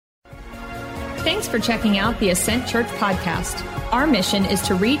Thanks for checking out the Ascent Church podcast. Our mission is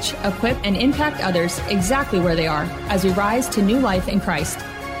to reach, equip, and impact others exactly where they are as we rise to new life in Christ.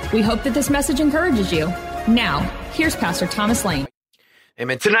 We hope that this message encourages you. Now, here's Pastor Thomas Lane.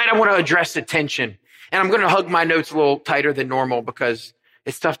 Amen. Tonight I want to address attention, and I'm going to hug my notes a little tighter than normal because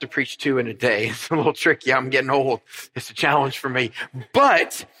it's tough to preach two in a day. It's a little tricky. I'm getting old. It's a challenge for me.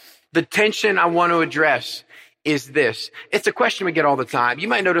 But the tension I want to address is this. It's a question we get all the time. You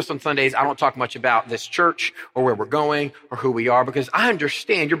might notice on Sundays, I don't talk much about this church or where we're going or who we are because I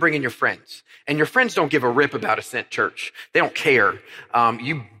understand you're bringing your friends and your friends don't give a rip about Ascent Church. They don't care.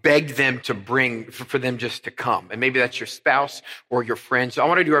 You begged them to bring, for them just to come. And maybe that's your spouse or your friend. So I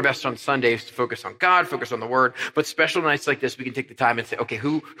want to do our best on Sundays to focus on God, focus on the word. But special nights like this, we can take the time and say, okay,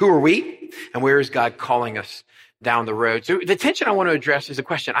 who are we? And where is God calling us down the road? So the tension I want to address is a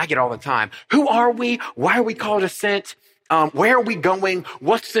question I get all the time. Who are we? Why are we called Ascent? Where are we going?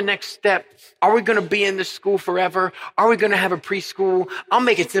 What's the next step? Are we going to be in this school forever? Are we going to have a preschool? I'll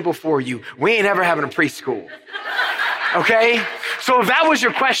make it simple for you. We ain't ever having a preschool. Okay? So if that was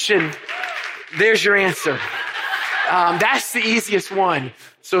your question, there's your answer. That's the easiest one.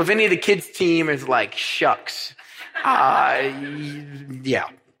 So if any of the kids' team is like, shucks, yeah.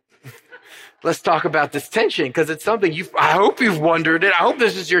 Let's talk about this tension because it's something I hope you've wondered it. I hope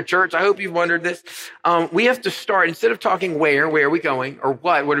this is your church. I hope you've wondered this. We have to start, instead of talking where are we going or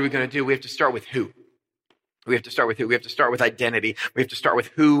what are we going to do? We have to start with who. We have to start with who. We have to start with identity. We have to start with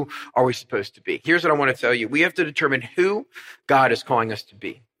who are we supposed to be. Here's what I want to tell you. We have to determine who God is calling us to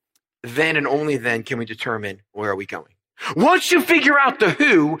be. Then and only then can we determine where are we going. Once you figure out the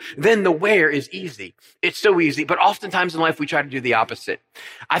who, then the where is easy. It's so easy, but oftentimes in life we try to do the opposite.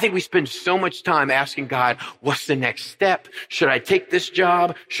 I think we spend so much time asking God, what's the next step? Should I take this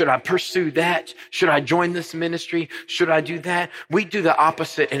job? Should I pursue that? Should I join this ministry? Should I do that? We do the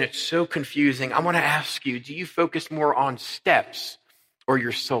opposite and it's so confusing. I want to ask you, do you focus more on steps or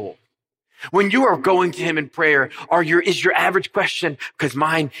your soul? When you are going to him in prayer, is your average question, because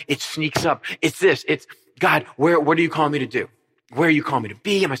mine, it sneaks up. It's this, God, what are you calling me to do? Where are you calling me to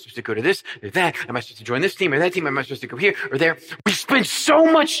be? Am I supposed to go to this or that? Am I supposed to join this team or that team? Am I supposed to go here or there? We spend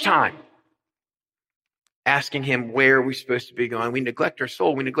so much time asking him where we're supposed to be going. We neglect our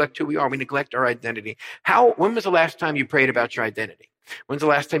soul. We neglect who we are. We neglect our identity. When was the last time you prayed about your identity? When's the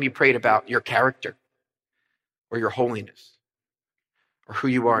last time you prayed about your character or your holiness or who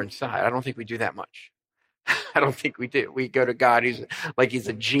you are inside? I don't think we do that much. I don't think we do. We go to God he's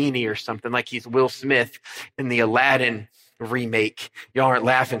a genie or something, like he's Will Smith in the Aladdin remake. Y'all aren't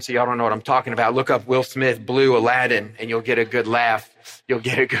laughing, so y'all don't know what I'm talking about. Look up Will Smith Blue Aladdin, and you'll get a good laugh. You'll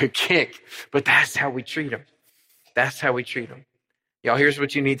get a good kick. But that's how we treat him. That's how we treat him. Y'all, here's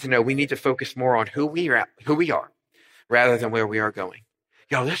what you need to know. We need to focus more on who we are, rather than where we are going.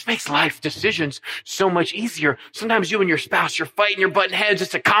 Yo, this makes life decisions so much easier. Sometimes you and your spouse, you're fighting, you're butting heads.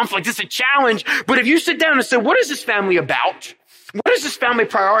 It's a conflict. It's a challenge. But if you sit down and say, what is this family about? What does this family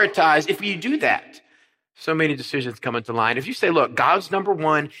prioritize? If you do that, so many decisions come into line. If you say, look, God's number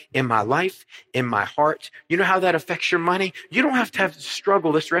one in my life, in my heart, you know how that affects your money? You don't have to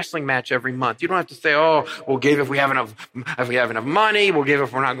struggle this wrestling match every month. You don't have to say, oh, we'll give if we have enough money. We'll give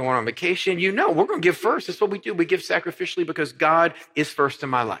if we're not going on vacation. We're going to give first. That's what we do. We give sacrificially because God is first in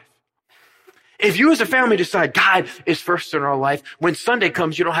my life. If you as a family decide God is first in our life, when Sunday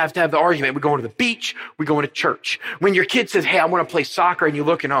comes, you don't have to have the argument. We're going to the beach. We're going to church. When your kid says, hey, I want to play soccer, and you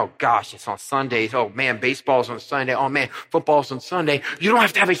look and, oh, gosh, it's on Sundays. Oh, man, baseball's on Sunday. Oh, man, football's on Sunday. You don't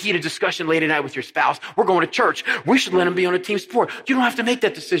have to have a heated discussion late at night with your spouse. We're going to church. We should let them be on a team sport. You don't have to make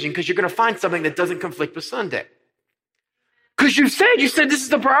that decision because you're going to find something that doesn't conflict with Sunday. Because you said this is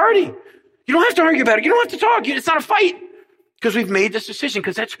the priority. You don't have to argue about it. You don't have to talk. It's not a fight because we've made this decision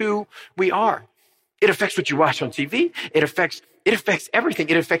because that's who we are. It affects what you watch on TV. It affects everything.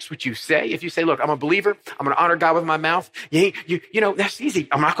 It affects what you say. If you say, look, I'm a believer. I'm going to honor God with my mouth. You know, that's easy.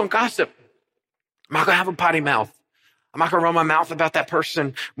 I'm not going to gossip. I'm not going to have a potty mouth. I'm not going to run my mouth about that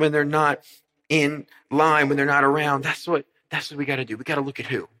person when they're not in line, when they're not around. That's what we got to do. We got to look at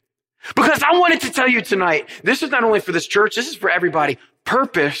who. Because I wanted to tell you tonight, this is not only for this church, this is for everybody.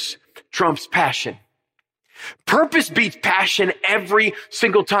 Purpose trumps passion. Purpose beats passion every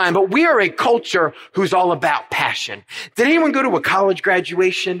single time, but we are a culture who's all about passion. Did anyone go to a college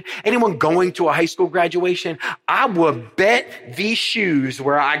graduation? Anyone going to a high school graduation? I would bet these shoes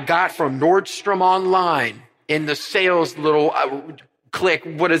where I got from Nordstrom online in the sales little click,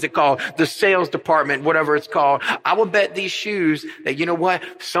 what is it called? The sales department, whatever it's called. I will bet these shoes that, you know what?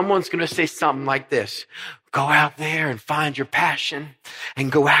 Someone's going to say something like this. Go out there and find your passion and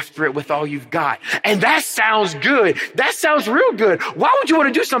go after it with all you've got. And that sounds good. That sounds real good. Why would you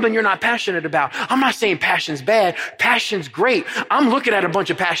want to do something you're not passionate about? I'm not saying passion's bad. Passion's great. I'm looking at a bunch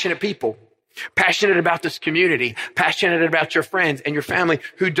of passionate people. Passionate about this community, passionate about your friends and your family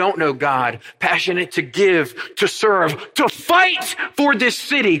who don't know God, passionate to give, to serve, to fight for this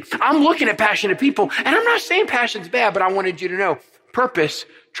city. I'm looking at passionate people, and I'm not saying passion's bad, but I wanted you to know purpose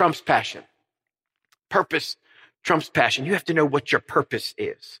trumps passion. Purpose trumps passion. You have to know what your purpose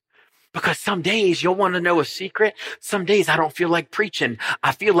is. Because some days you'll want to know a secret. Some days I don't feel like preaching.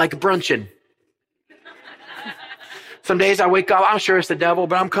 I feel like brunching. Some days I wake up, I'm sure it's the devil,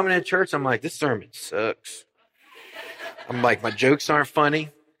 but I'm coming to church. I'm like, this sermon sucks. I'm like, my jokes aren't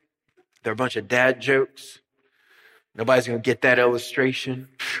funny. They're a bunch of dad jokes. Nobody's going to get that illustration.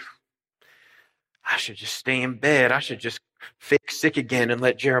 I should just stay in bed. I should just fake sick again and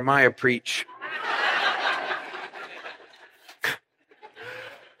let Jeremiah preach.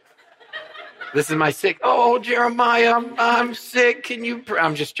 This is my sick. Oh, Jeremiah, I'm sick. Can you?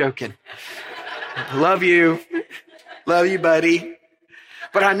 I'm just joking. Love you. Love you, buddy.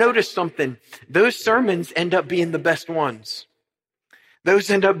 But I noticed something. Those sermons end up being the best ones.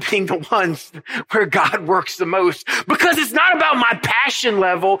 Those end up being the ones where God works the most. Because it's not about my passion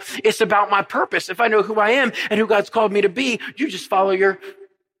level. It's about my purpose. If I know who I am and who God's called me to be, you just follow your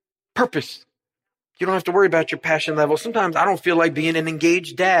purpose. You don't have to worry about your passion level. Sometimes I don't feel like being an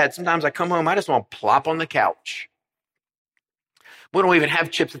engaged dad. Sometimes I come home, I just want to plop on the couch. We don't even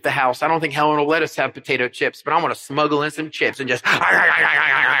have chips at the house. I don't think Helen will let us have potato chips, but I want to smuggle in some chips and just, not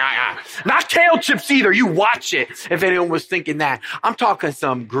kale chips either. You watch it if anyone was thinking that. I'm talking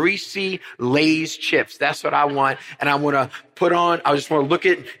some greasy Lay's chips. That's what I want. And I want to put on, I just want to look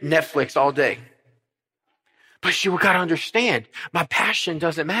at Netflix all day. But you got to understand, my passion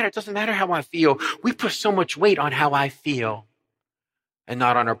doesn't matter. It doesn't matter how I feel. We put so much weight on how I feel and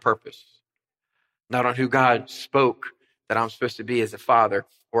not on our purpose, not on who God spoke that I'm supposed to be as a father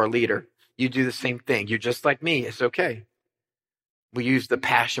or a leader. You do the same thing. You're just like me. It's okay. We use the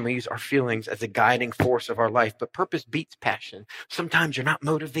passion, we use our feelings as a guiding force of our life, but purpose beats passion. Sometimes you're not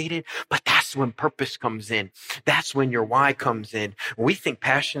motivated, but that's when purpose comes in. That's when your why comes in. We think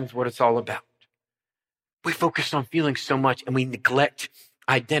passion is what it's all about. We focus on feelings so much and we neglect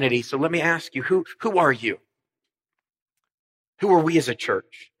identity. So let me ask you, who are you? Who are we as a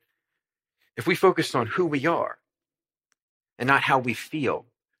church? If we focus on who we are and not how we feel,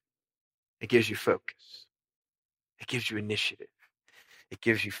 it gives you focus. It gives you initiative. It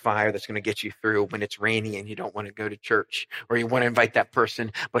gives you fire that's going to get you through when it's rainy and you don't want to go to church, or you want to invite that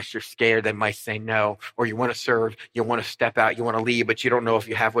person, but you're scared they might say no, or you want to serve, you want to step out, you want to lead, but you don't know if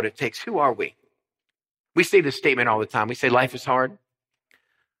you have what it takes. Who are we? We say this statement all the time. We say life is hard.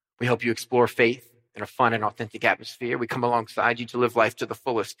 We help you explore faith in a fun and authentic atmosphere. We come alongside you to live life to the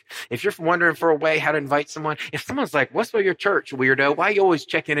fullest. If you're wondering for a way how to invite someone, if someone's like, what's with your church, weirdo? Why are you always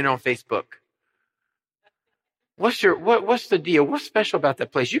checking in on Facebook? What's the deal? What's special about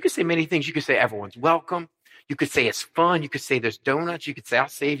that place? You could say many things. You could say everyone's welcome. You could say it's fun. You could say there's donuts. You could say I'll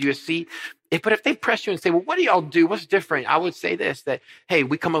save you a seat. But if they press you and say, well, what do y'all do? What's different? I would say this, that, hey,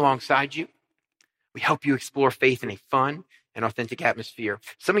 we come alongside you. We help you explore faith in a fun and authentic atmosphere.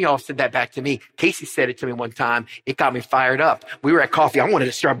 Some of y'all said that back to me. Casey said it to me one time. It got me fired up. We were at coffee. I wanted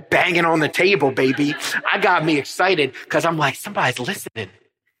to start banging on the table, baby. I got me excited because I'm like, somebody's listening.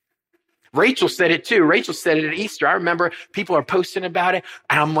 Rachel said it too. Rachel said it at Easter. I remember people are posting about it.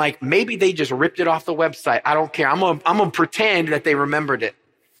 And I'm like, maybe they just ripped it off the website. I don't care. I'm gonna pretend that they remembered it.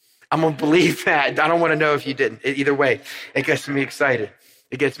 I'm going to believe that. I don't want to know if you didn't. Either way, it gets me excited.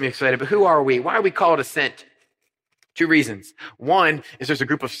 It gets me excited. But who are we? Why are we called Ascent? 2 reasons. One is there's a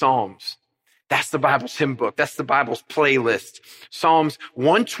group of Psalms. That's the Bible's hymn book. That's the Bible's playlist. Psalms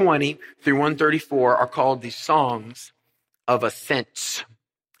 120 through 134 are called the Songs of Ascent.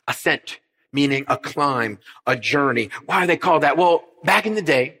 Ascent, meaning a climb, a journey. Why are they called that? Well, back in the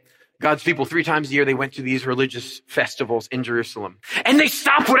day, God's people 3 times a year, they went to these religious festivals in Jerusalem. And they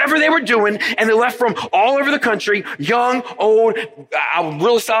stopped whatever they were doing, and they left from all over the country, young, old, I'm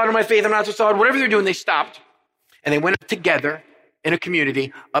really solid in my faith, I'm not so solid, whatever they're doing, they stopped. And they went up together in a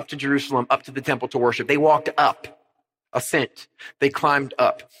community up to Jerusalem, up to the temple to worship. They walked up, ascent. They climbed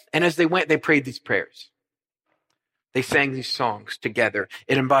up. And as they went, they prayed these prayers. They sang these songs together.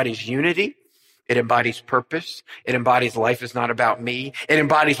 It embodies unity. It embodies purpose. It embodies life is not about me. It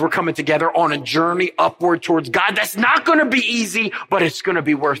embodies we're coming together on a journey upward towards God. That's not going to be easy, but it's going to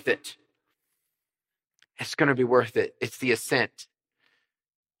be worth it. It's going to be worth it. It's the ascent.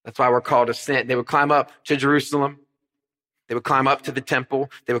 That's why we're called ascent. They would climb up to Jerusalem. They would climb up to the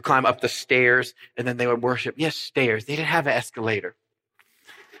temple. They would climb up the stairs, and then they would worship. Yes, stairs. They didn't have an escalator.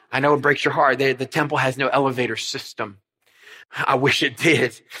 I know it breaks your heart. The temple has no elevator system. I wish it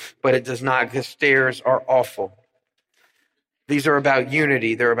did, but it does not. The stairs are awful. These are about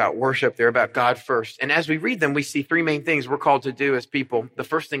unity. They're about worship. They're about God first. And as we read them, we see three main things we're called to do as people. The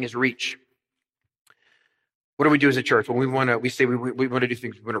first thing is reach. What do we do as a church? When we want to do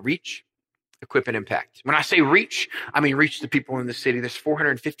things. We want to reach, equip, and impact. When I say reach, I mean reach the people in the city. There's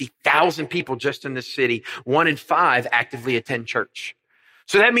 450,000 people just in this city. 1 in 5 actively attend church.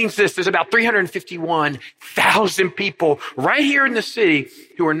 So that means there's about 351,000 people right here in the city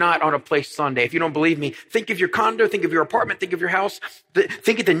who are not on a place Sunday. If you don't believe me, think of your condo, think of your apartment, think of your house.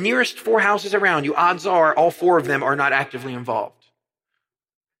 Think of the nearest 4 houses around you. Odds are all 4 of them are not actively involved.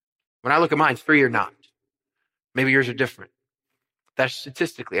 When I look at mine, 3 are not. Maybe yours are different. That's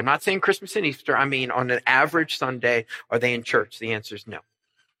statistically. I'm not saying Christmas and Easter. I mean, on an average Sunday, are they in church? The answer is no.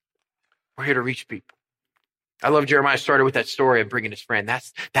 We're here to reach people. I love Jeremiah started with that story of bringing his friend.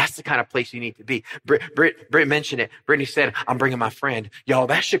 That's the kind of place you need to be. Britt mentioned it. Brittany said, I'm bringing my friend. Y'all,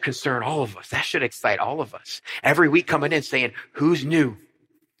 that should concern all of us. That should excite all of us. Every week coming in saying, who's new?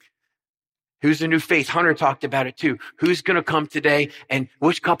 Who's the new face? Hunter talked about it too. Who's going to come today? And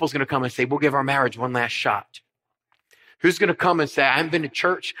which couple's going to come and say, we'll give our marriage one last shot? Who's going to come and say, I haven't been to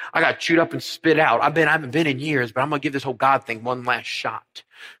church. I got chewed up and spit out. I haven't been in years, but I'm going to give this whole God thing one last shot.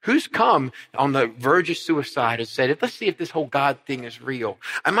 Who's come on the verge of suicide and said, let's see if this whole God thing is real.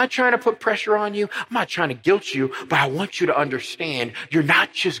 I'm not trying to put pressure on you. I'm not trying to guilt you, but I want you to understand you're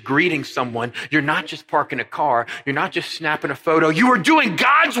not just greeting someone. You're not just parking a car. You're not just snapping a photo. You are doing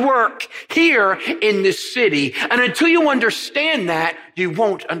God's work here in this city. And until you understand that, you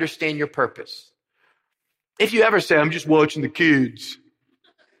won't understand your purpose. If you ever say, I'm just watching the kids.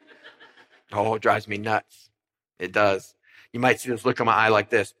 Oh, it drives me nuts. It does. You might see this look in my eye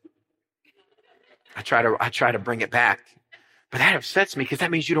like this. I try to bring it back. But that upsets me because that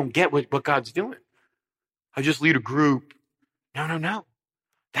means you don't get what God's doing. I just lead a group. No.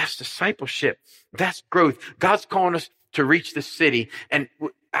 That's discipleship. That's growth. God's calling us to reach the city. And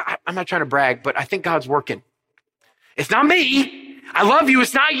I'm not trying to brag, but I think God's working. It's not me. I love you.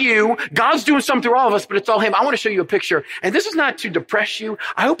 It's not you. God's doing something through all of us, but it's all him. I want to show you a picture. And this is not to depress you.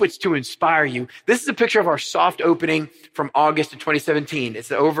 I hope it's to inspire you. This is a picture of our soft opening from August of 2017. It's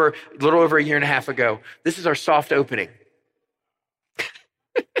a little over a year and a half ago. This is our soft opening.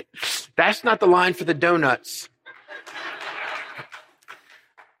 That's not the line for the donuts.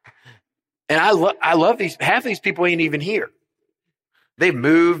 And I love these. Half of these people ain't even here. They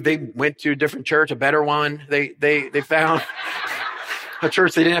moved. They went to a different church, a better one. They found a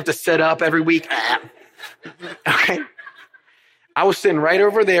church they didn't have to set up every week. Okay. I was sitting right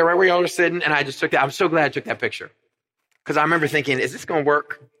over there, right where y'all were sitting, and I just took that. I'm so glad I took that picture. Because I remember thinking, is this going to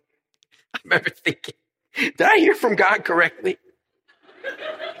work? I remember thinking, did I hear from God correctly?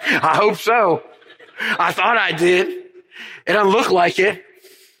 I hope so. I thought I did. It doesn't look like it,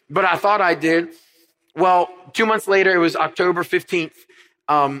 but I thought I did. Well, 2 months later, it was October 15th.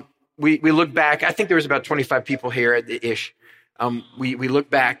 We looked back. I think there was about 25 people here at the ish. We look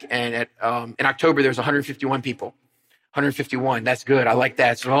back and in October, there was 151 people. 151. That's good. I like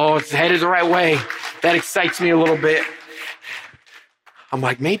that. So, it's headed the right way. That excites me a little bit. I'm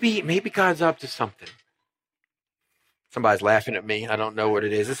like, maybe God's up to something. Somebody's laughing at me. I don't know what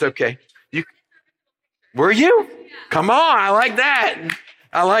it is. It's okay. Were you? Come on. I like that.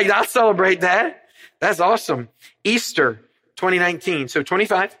 I'll celebrate that. That's awesome. Easter 2019. So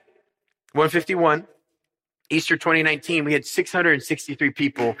 25, 151. Easter 2019, we had 663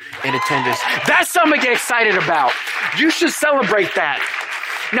 people in attendance. That's something to get excited about. You should celebrate that.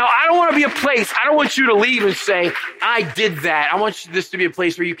 Now, I don't want to be a place, I don't want you to leave and say, I did that. I want this to be a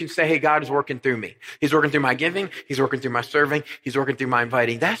place where you can say, hey, God is working through me. He's working through my giving. He's working through my serving. He's working through my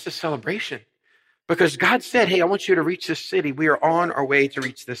inviting. That's the celebration. Because God said, hey, I want you to reach this city. We are on our way to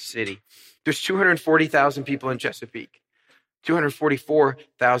reach this city. There's 240,000 people in Chesapeake.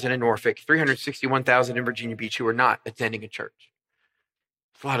 244,000 in Norfolk, 361,000 in Virginia Beach who are not attending a church.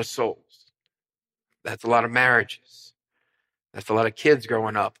 That's a lot of souls. That's a lot of marriages. That's a lot of kids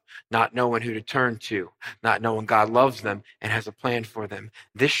growing up, not knowing who to turn to, not knowing God loves them and has a plan for them.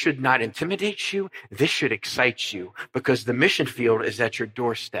 This should not intimidate you. This should excite you because the mission field is at your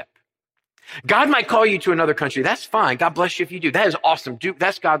doorstep. God might call you to another country. That's fine. God bless you if you do. That is awesome.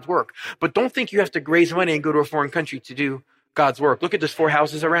 That's God's work. But don't think you have to raise money and go to a foreign country to do God's work. Look at those 4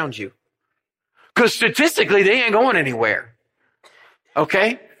 houses around you. Because statistically, they ain't going anywhere.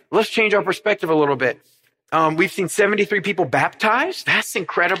 Okay? Let's change our perspective a little bit. We've seen 73 people baptized. That's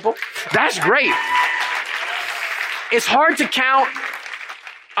incredible. That's great. It's hard to count.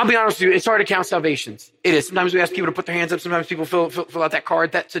 I'll be honest with you. It's hard to count salvations. It is. Sometimes we ask people to put their hands up. Sometimes people fill out that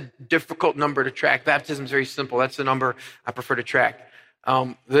card. That's a difficult number to track. Baptism is very simple. That's the number I prefer to track.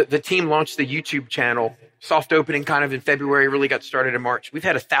 The team launched the YouTube channel, soft opening kind of in February, really got started in March. We've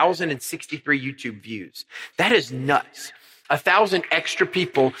had 1,063 YouTube views. That is nuts. 1,000 extra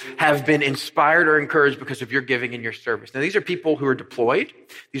people have been inspired or encouraged because of your giving and your service. Now, these are people who are deployed.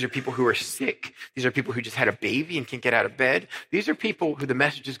 These are people who are sick. These are people who just had a baby and can't get out of bed. These are people who the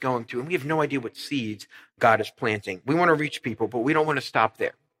message is going to, and we have no idea what seeds God is planting. We want to reach people, but we don't want to stop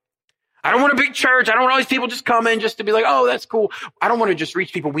there. I don't want a big church. I don't want all these people just come in just to be like, oh, that's cool. I don't want to just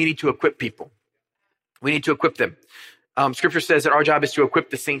reach people. We need to equip people. We need to equip them. Scripture says that our job is to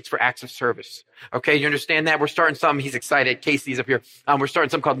equip the saints for acts of service. Okay, you understand that? We're starting something. He's excited. Casey's up here. We're starting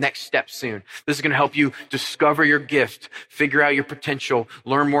something called Next Steps soon. This is going to help you discover your gift, figure out your potential,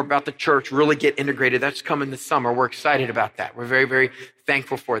 learn more about the church, really get integrated. That's coming this summer. We're excited about that. We're very, very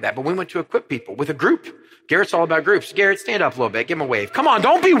thankful for that. But we want to equip people with a group. Garrett's all about groups. Garrett, stand up a little bit. Give him a wave. Come on,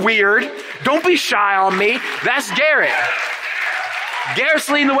 don't be weird. Don't be shy on me. That's Garrett. Garrett's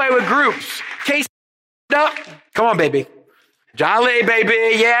leading the way with groups. Casey, up. Come on, baby. Jolly, baby.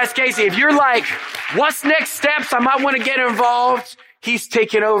 Yes, Casey. If you're like, what's next steps? I might want to get involved. He's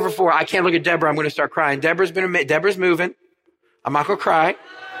taking over for. I can't look at Deborah. I'm going to start crying. Deborah's moving. I'm not going to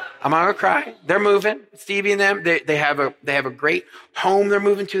cry. They're moving. Stevie and them. They have a great home they're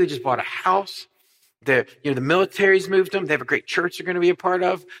moving to. They just bought a house. The military's moved them. They have a great church they're going to be a part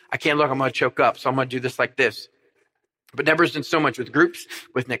of. I can't look. I'm going to choke up. So I'm going to do this like this. But Deborah's done so much with groups,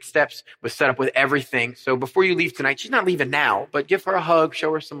 with Next Steps, with set up with everything. So before you leave tonight, she's not leaving now, but give her a hug,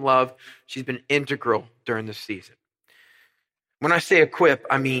 show her some love. She's been integral during this season. When I say equip,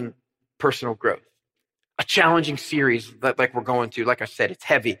 I mean personal growth. A challenging series like we're going to. Like I said, it's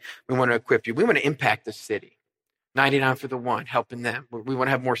heavy. We want to equip you. We want to impact the city. 99 for the One, helping them. We want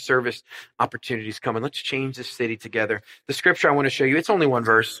to have more service opportunities coming. Let's change the city together. The scripture I want to show you, it's only one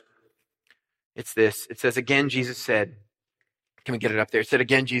verse. It's this. It says, again, Jesus said, can we get it up there? It said,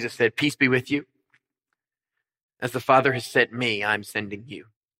 again, Jesus said, peace be with you. As the Father has sent me, I'm sending you.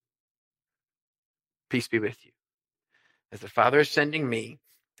 Peace be with you. As the Father is sending me,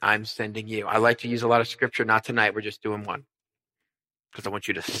 I'm sending you. I like to use a lot of scripture. Not tonight. We're just doing one because I want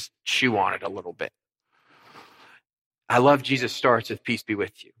you to chew on it a little bit. I love Jesus starts with peace be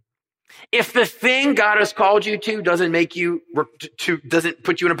with you. If the thing God has called you to doesn't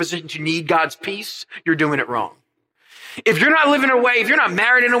put you in a position to need God's peace, you're doing it wrong. If you're not living in a way, if you're not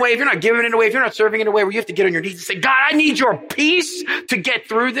married in a way, if you're not giving in a way, if you're not serving in a way where you have to get on your knees and say, God, I need your peace to get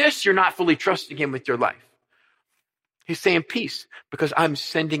through this, you're not fully trusting him with your life. He's saying peace because I'm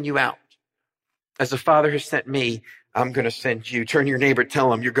sending you out. As the Father has sent me, I'm going to send you. Turn to your neighbor,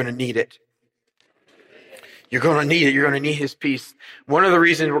 tell him you're going to need it. You're going to need it. You're going to need his peace. One of the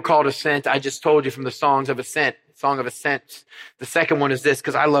reasons we're called Ascent, I just told you from the Song of Ascent. The second one is this,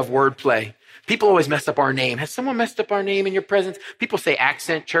 because I love wordplay. People always mess up our name. Has someone messed up our name in your presence? People say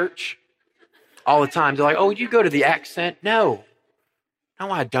Accent Church all the time. They're like, oh, you go to the Accent? No,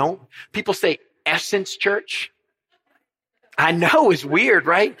 I don't. People say Essence Church. I know, it's weird,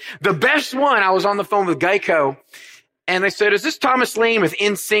 right? The best one, I was on the phone with Geico, and they said, is this Thomas Lane with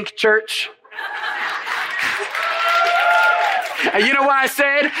NSYNC Church? And you know what I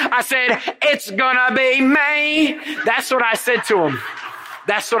said? I said, it's gonna be me. That's what I said to him.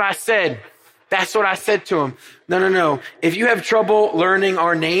 That's what I said to him. No. If you have trouble learning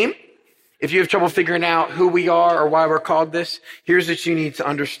our name, if you have trouble figuring out who we are or why we're called this, here's what you need to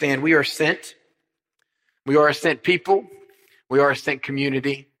understand. We are sent. We are a sent people. We are a sent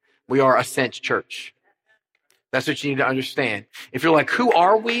community. We are a sent church. That's what you need to understand. If you're like, who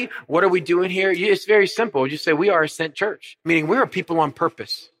are we? What are we doing here? It's very simple. You say, we are a sent church, meaning we're a people on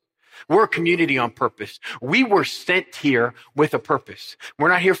purpose. We're a community on purpose. We were sent here with a purpose. We're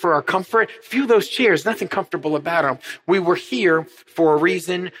not here for our comfort. Feel those chairs, nothing comfortable about them. We were here for a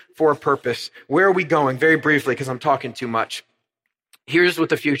reason, for a purpose. Where are we going? Very briefly, because I'm talking too much. Here's what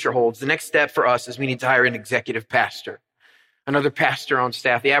the future holds. The next step for us is we need to hire an executive pastor. Another pastor on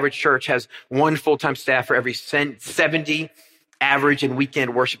staff. The average church has one full-time staff for every 70 average and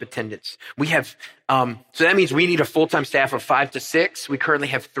weekend worship attendance. We have, so that means we need a full-time staff of 5 to 6. We currently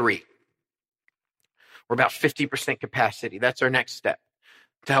have 3. We're about 50% capacity. That's our next step.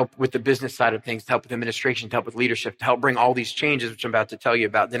 to help with the business side of things, to help with administration, to help with leadership, to help bring all these changes, which I'm about to tell you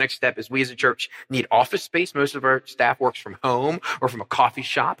about. The next step is we as a church need office space. Most of our staff works from home or from a coffee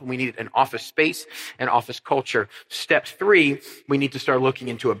shop, and we need an office space and office culture. Step 3, we need to start looking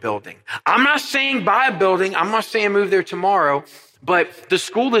into a building. I'm not saying buy a building. I'm not saying move there tomorrow. But the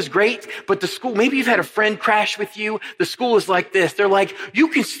school is great, but the school, maybe you've had a friend crash with you. The school is like this. They're like, you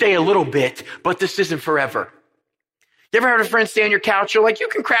can stay a little bit, but this isn't forever. You ever had a friend stay on your couch? You're like, you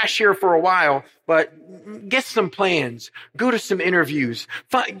can crash here for a while, but get some plans. Go to some interviews.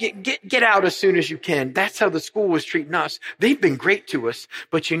 Get out as soon as you can. That's how the school was treating us. They've been great to us,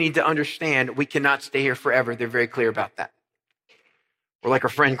 but you need to understand we cannot stay here forever. They're very clear about that. We're like a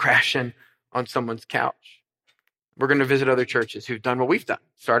friend crashing on someone's couch. We're going to visit other churches who've done what we've done.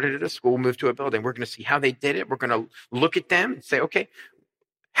 Started at a school, moved to a building. We're going to see how they did it. We're going to look at them and say, okay,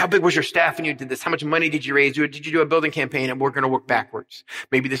 how big was your staff when you did this? How much money did you raise? Did you do a building campaign? And we're going to work backwards.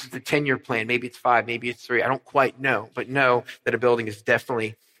 Maybe this is the 10-year plan. Maybe it's 5. Maybe it's 3. I don't quite know, but know that a building is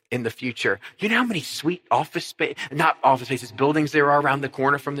definitely in the future. You know how many sweet buildings there are around the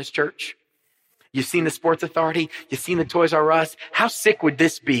corner from this church? You've seen the Sports Authority. You've seen the Toys R Us. How sick would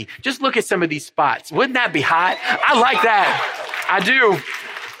this be? Just look at some of these spots. Wouldn't that be hot? I like that. I do.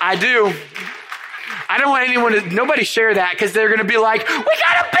 I don't want nobody share that because they're going to be like, we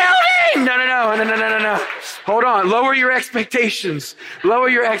got a building. No. Hold on. Lower your expectations.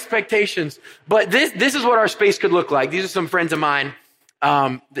 But this is what our space could look like. These are some friends of mine.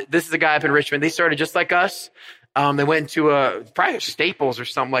 This is a guy up in Richmond. They started just like us. They went into probably Staples or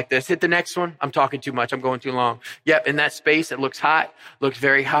something like this. Hit the next one. I'm talking too much. I'm going too long. Yep. In that space, it looks hot, looks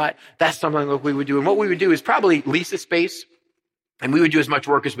very hot. That's something that we would do. And what we would do is probably lease a space, and we would do as much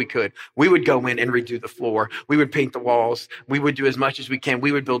work as we could. We would go in and redo the floor. We would paint the walls. We would do as much as we can.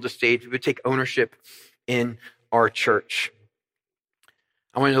 We would build a stage. We would take ownership in our church.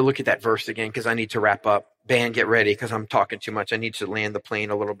 I wanted to look at that verse again because I need to wrap up. Band, get ready because I'm talking too much. I need to land the plane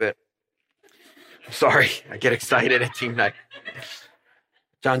a little bit. I'm sorry. I get excited at team night.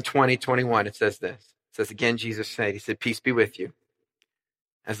 John 20:21, it says this. It says, again, Jesus said, he said, peace be with you.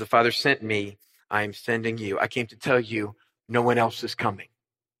 As the Father sent me, I am sending you. I came to tell you no one else is coming.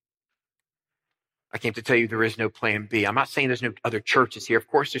 I came to tell you there is no plan B. I'm not saying there's no other churches here. Of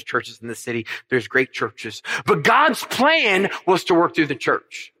course, there's churches in the city. There's great churches. But God's plan was to work through the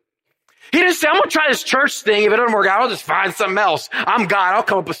church. He didn't say, I'm going to try this church thing. If it doesn't work out, I'll just find something else. I'm God. I'll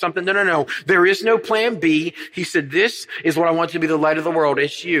come up with something. No. There is no plan B. He said, this is what I want you to be, the light of the world.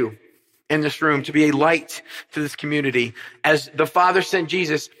 It's you in this room, to be a light to this community. As the Father sent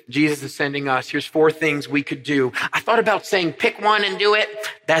Jesus, Jesus is sending us. Here's 4 things we could do. I thought about saying, pick one and do it.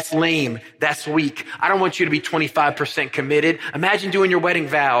 That's lame. That's weak. I don't want you to be 25% committed. Imagine doing your wedding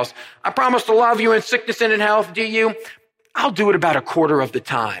vows. I promise to love you in sickness and in health. Do you? I'll do it about a quarter of the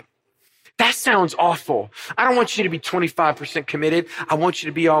time. That sounds awful. I don't want you to be 25% committed. I want you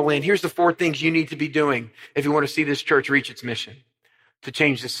to be all in. Here's the 4 things you need to be doing if you want to see this church reach its mission. To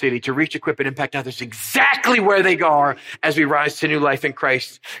change the city, to reach, equip, and impact others exactly where they are as we rise to new life in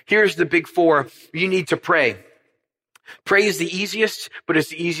Christ. Here's the big 4. You need to pray. Pray is the easiest, but it's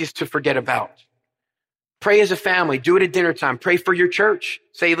the easiest to forget about. Pray as a family. Do it at dinner time. Pray for your church.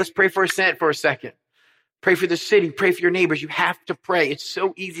 Say, let's pray for a second. Pray for the city. Pray for your neighbors. You have to pray. It's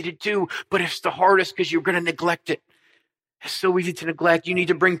so easy to do, but it's the hardest because you're going to neglect it. It's so easy to neglect. You need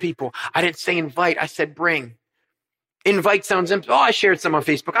to bring people. I didn't say invite. I said bring. Invite sounds empty. Oh, I shared some on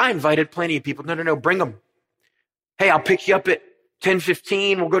Facebook. I invited plenty of people. No. Bring them. Hey, I'll pick you up at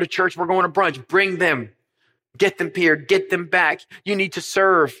 10:15. We'll go to church. We're going to brunch. Bring them. Get them here. Get them back. You need to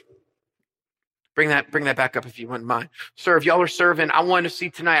serve. Bring that back up if you wouldn't mind. Serve. Y'all are serving. I want to see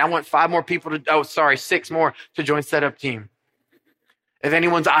tonight. I want 6 more to join setup team. If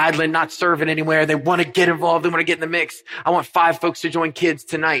anyone's idling, not serving anywhere, they want to get involved. They want to get in the mix. I want 5 folks to join kids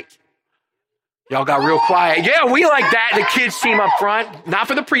tonight. Y'all got real quiet. Yeah, we like that. The kids team up front. Not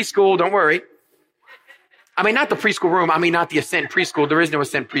for the preschool. Don't worry. I mean, not the preschool room. I mean, not the Ascent preschool. There is no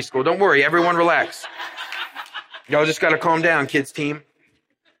Ascent preschool. Don't worry. Everyone relax. Y'all just got to calm down, kids team.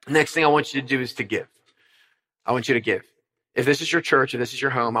 Next thing I want you to do is to give. I want you to give. If this is your church, if this is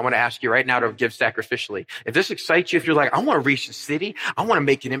your home, I want to ask you right now to give sacrificially. If this excites you, if you're like, I want to reach the city, I want to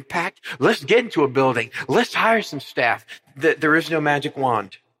make an impact, let's get into a building. Let's hire some staff. There is no magic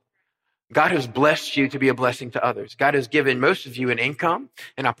wand. God has blessed you to be a blessing to others. God has given most of you an income,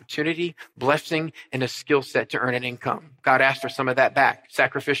 an opportunity, blessing, and a skill set to earn an income. God asked for some of that back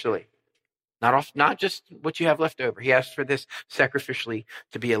sacrificially. Not just what you have left over. He asked for this sacrificially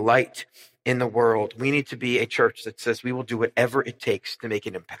to be a light in the world. We need to be a church that says we will do whatever it takes to make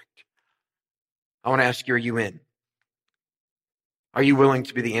an impact. I want to ask you, are you in? Are you willing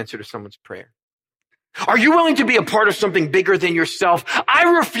to be the answer to someone's prayer? Are you willing to be a part of something bigger than yourself? I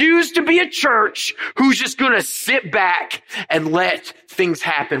refuse to be a church who's just going to sit back and let things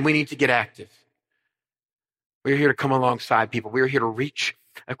happen. We need to get active. We're here to come alongside people. We're here to reach,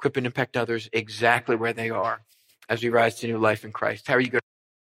 equip, and impact others exactly where they are as we rise to new life in Christ. How are you going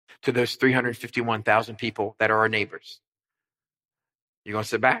to those 351,000 people that are our neighbors? You going to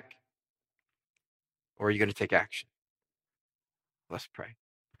sit back? Or are you going to take action? Let's pray.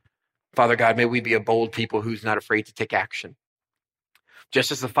 Father God, may we be a bold people who's not afraid to take action.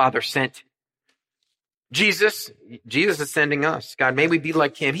 Just as the Father sent Jesus is sending us. God, may we be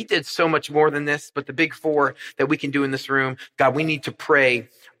like him. He did so much more than this, but the big four that we can do in this room, God, we need to pray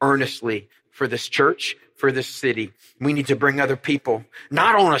earnestly for this church, for this city. We need to bring other people,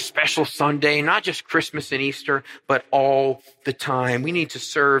 not on a special Sunday, not just Christmas and Easter, but all the time. We need to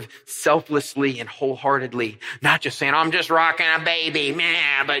serve selflessly and wholeheartedly, not just saying, I'm just rocking a baby,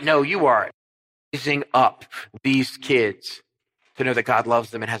 man, but no, you are raising up these kids to know that God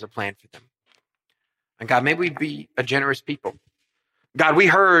loves them and has a plan for them. And God, may we be a generous people. God, we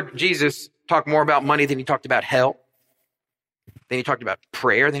heard Jesus talk more about money than he talked about hell. Then he talked about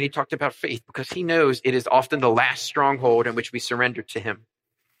prayer. Then he talked about faith, because he knows it is often the last stronghold in which we surrender to him.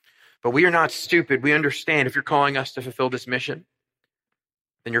 But we are not stupid. We understand if you're calling us to fulfill this mission,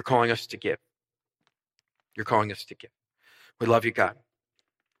 then you're calling us to give. You're calling us to give. We love you, God.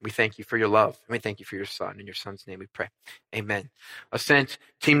 We thank you for your love. And we thank you for your son. In your son's name we pray. Amen. Ascent,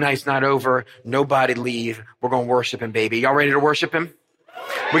 team night's not over. Nobody leave. We're going to worship him, baby. Y'all ready to worship him?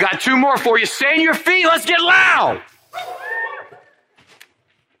 We got two more for you. Stay on your feet. Let's get loud.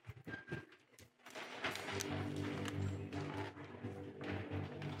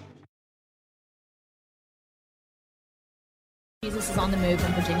 Jesus is on the move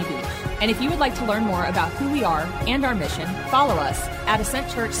in Virginia Beach. And if you would like to learn more about who we are and our mission, follow us at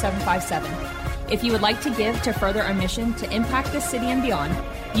Ascent Church 757. If you would like to give to further our mission to impact this city and beyond,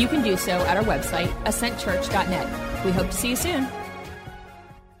 you can do so at our website, ascentchurch.net. We hope to see you soon.